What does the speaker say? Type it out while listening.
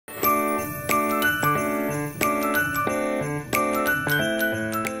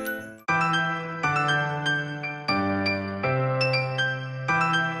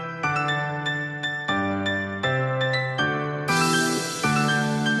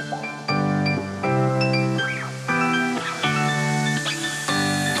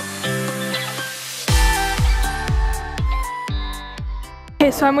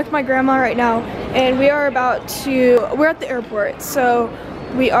Okay, so I'm with my grandma right now, and we're at the airport, so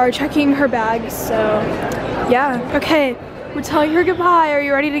we are checking her bags, so yeah. Okay, we're telling her goodbye. Are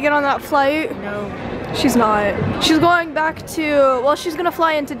you ready to get on that flight? No. She's not. She's going back to, well, she's gonna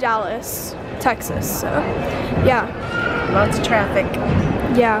fly into Dallas, Texas, so yeah. Lots of traffic.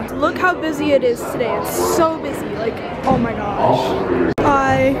 Yeah, look how busy it is today. It's so busy, like, oh my gosh.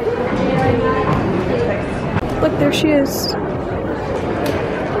 Hi. Look, there she is.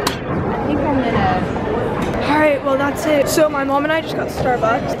 Alright, well that's it. So my mom and I just got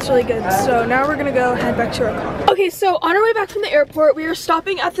Starbucks. It's really good. So now we're gonna go head back to our car. Okay, so on our way back from the airport, we are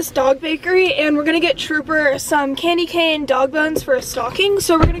stopping at this dog bakery and we're gonna get Trooper some candy cane dog bones for a stocking.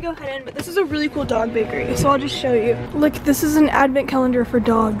 So we're gonna go head in, but this is a really cool dog bakery. So I'll just show you. Look, this is an advent calendar for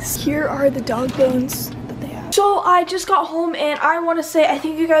dogs. Here are the dog bones. So I just got home and I want to say I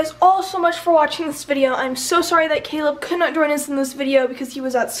thank you guys all so much for watching this video. I'm so sorry that Caleb could not join us in this video because he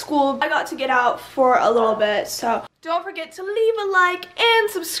was at school. I got to get out for a little bit, so don't forget to leave a like and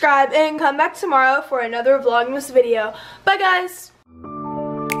subscribe and come back tomorrow for another vlogmas video. Bye guys!